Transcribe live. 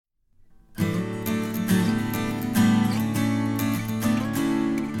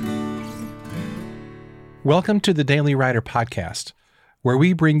Welcome to the Daily Writer Podcast, where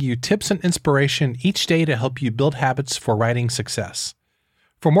we bring you tips and inspiration each day to help you build habits for writing success.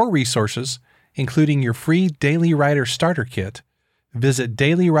 For more resources, including your free Daily Writer Starter Kit, visit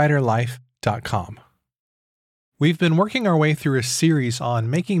dailywriterlife.com. We've been working our way through a series on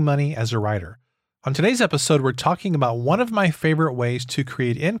making money as a writer. On today's episode, we're talking about one of my favorite ways to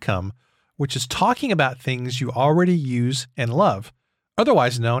create income, which is talking about things you already use and love,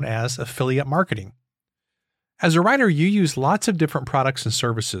 otherwise known as affiliate marketing. As a writer, you use lots of different products and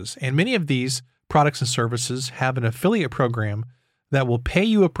services, and many of these products and services have an affiliate program that will pay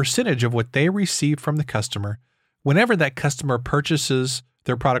you a percentage of what they receive from the customer whenever that customer purchases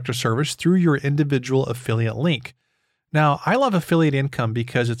their product or service through your individual affiliate link. Now, I love affiliate income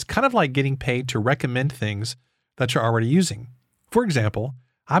because it's kind of like getting paid to recommend things that you're already using. For example,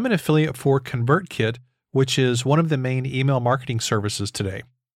 I'm an affiliate for ConvertKit, which is one of the main email marketing services today.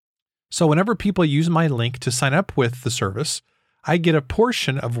 So whenever people use my link to sign up with the service, I get a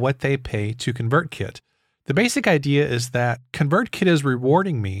portion of what they pay to ConvertKit. The basic idea is that ConvertKit is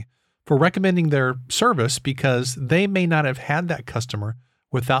rewarding me for recommending their service because they may not have had that customer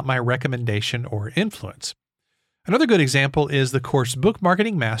without my recommendation or influence. Another good example is the course Book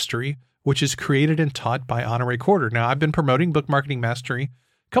Marketing Mastery, which is created and taught by Honore Corder. Now, I've been promoting Book Marketing Mastery a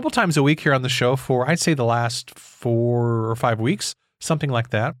couple times a week here on the show for, I'd say, the last 4 or 5 weeks, something like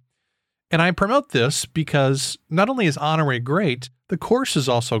that. And I promote this because not only is Honore great, the course is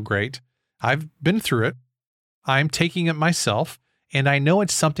also great. I've been through it. I'm taking it myself, and I know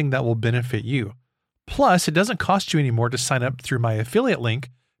it's something that will benefit you. Plus, it doesn't cost you anymore to sign up through my affiliate link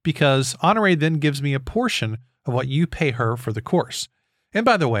because Honore then gives me a portion of what you pay her for the course. And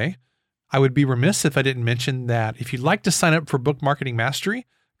by the way, I would be remiss if I didn't mention that if you'd like to sign up for Book Marketing Mastery,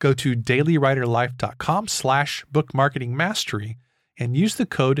 go to dailywriterlife.com/bookmarketingmastery and use the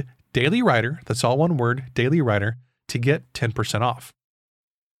code DailyWriter, that's all one word, DailyWriter, to get 10% off.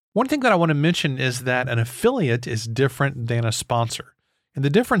 One thing that I want to mention is that an affiliate is different than a sponsor. And the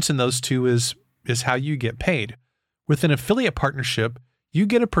difference in those two is how you get paid. With an affiliate partnership, you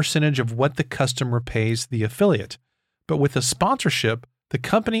get a percentage of what the customer pays the affiliate. But with a sponsorship, the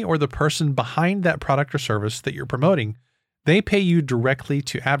company or the person behind that product or service that you're promoting, they pay you directly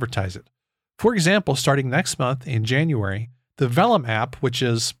to advertise it. For example, starting next month in January, the Vellum app, which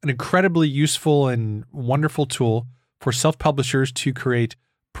is an incredibly useful and wonderful tool for self-publishers to create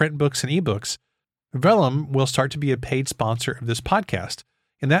print books and ebooks, Vellum will start to be a paid sponsor of this podcast.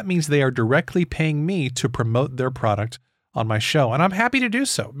 And that means they are directly paying me to promote their product on my show. And I'm happy to do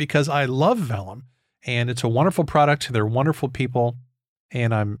so because I love Vellum and it's a wonderful product. They're wonderful people.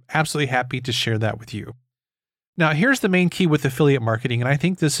 And I'm absolutely happy to share that with you. Now, here's the main key with affiliate marketing. And I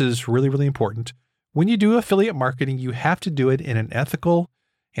think this is really, really important. When you do affiliate marketing, you have to do it in an ethical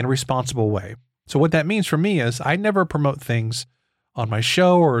and responsible way. So what that means for me is I never promote things on my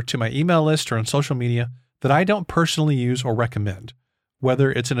show or to my email list or on social media that I don't personally use or recommend,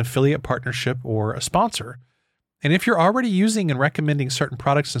 whether it's an affiliate partnership or a sponsor. And if you're already using and recommending certain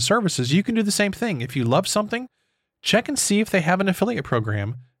products and services, you can do the same thing. If you love something, check and see if they have an affiliate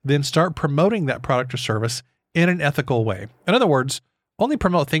program, then start promoting that product or service in an ethical way. In other words, only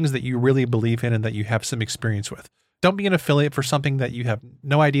promote things that you really believe in and that you have some experience with. Don't be an affiliate for something that you have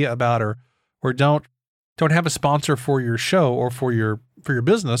no idea about or don't have a sponsor for your show or for your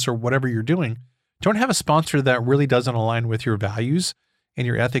business or whatever you're doing. Don't have a sponsor that really doesn't align with your values and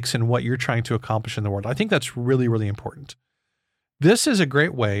your ethics and what you're trying to accomplish in the world. I think that's really, really important. This is a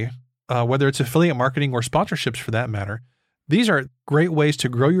great way, whether it's affiliate marketing or sponsorships for that matter. These are great ways to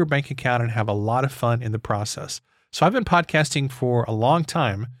grow your bank account and have a lot of fun in the process. So I've been podcasting for a long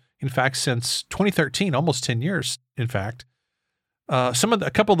time. In fact, since 2013, almost 10 years, in fact. A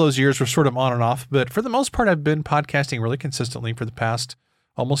couple of those years were sort of on and off, but for the most part, I've been podcasting really consistently for the past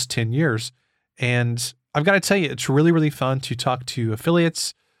almost 10 years. And I've got to tell you, it's really, really fun to talk to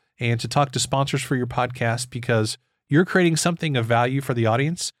affiliates and to talk to sponsors for your podcast because you're creating something of value for the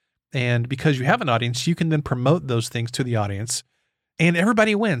audience. And because you have an audience, you can then promote those things to the audience and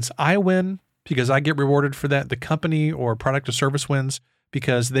everybody wins. I win because I get rewarded for that. The company or product or service wins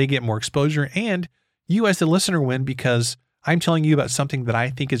because they get more exposure. And you as the listener win because I'm telling you about something that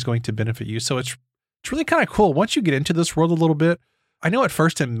I think is going to benefit you. So it's really kind of cool. Once you get into this world a little bit, I know at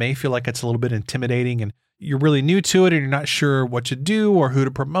first it may feel like it's a little bit intimidating and you're really new to it and you're not sure what to do or who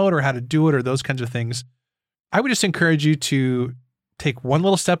to promote or how to do it or those kinds of things. I would just encourage you to take one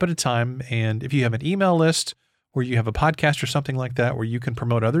little step at a time. And if you have an email list or you have a podcast or something like that where you can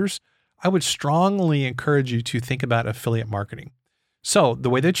promote others, I would strongly encourage you to think about affiliate marketing. So the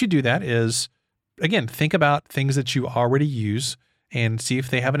way that you do that is, again, think about things that you already use and see if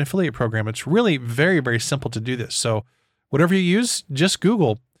they have an affiliate program. It's really very, very simple to do this. So whatever you use, just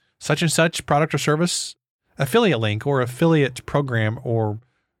Google such and such product or service affiliate link or affiliate program or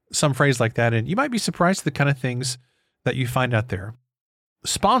some phrase like that. And you might be surprised at the kind of things that you find out there.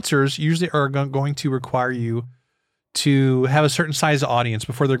 Sponsors usually are going to require you to have a certain size audience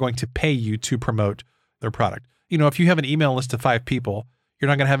before they're going to pay you to promote their product. If you have an email list of 5 people, you're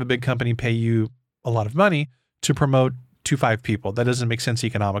not going to have a big company pay you a lot of money to promote to 5 people. That doesn't make sense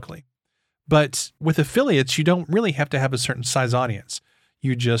economically. But with affiliates, you don't really have to have a certain size audience.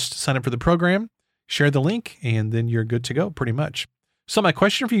 You just sign up for the program, share the link, and then you're good to go pretty much. So my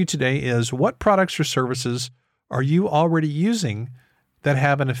question for you today is, what products or services are you already using that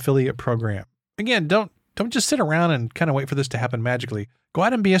have an affiliate program? Again, don't just sit around and kind of wait for this to happen magically. Go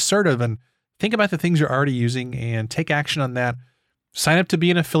out and be assertive and think about the things you're already using and take action on that. Sign up to be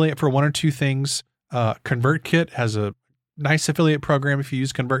an affiliate for 1 or 2 things. ConvertKit has a nice affiliate program if you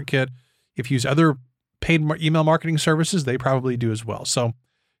use ConvertKit. If you use other paid email marketing services, they probably do as well. So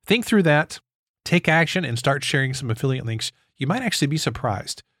think through that, take action, and start sharing some affiliate links. You might actually be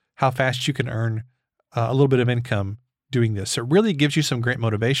surprised how fast you can earn a little bit of income doing this. It really gives you some great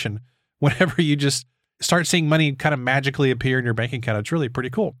motivation whenever you just start seeing money kind of magically appear in your bank account. It's really pretty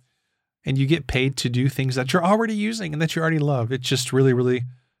cool. And you get paid to do things that you're already using and that you already love. It's just really, really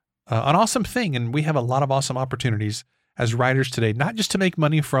an awesome thing. And we have a lot of awesome opportunities as writers today, not just to make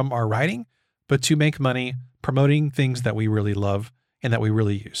money from our writing, but to make money promoting things that we really love and that we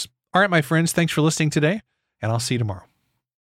really use. All right, my friends, thanks for listening today, and I'll see you tomorrow.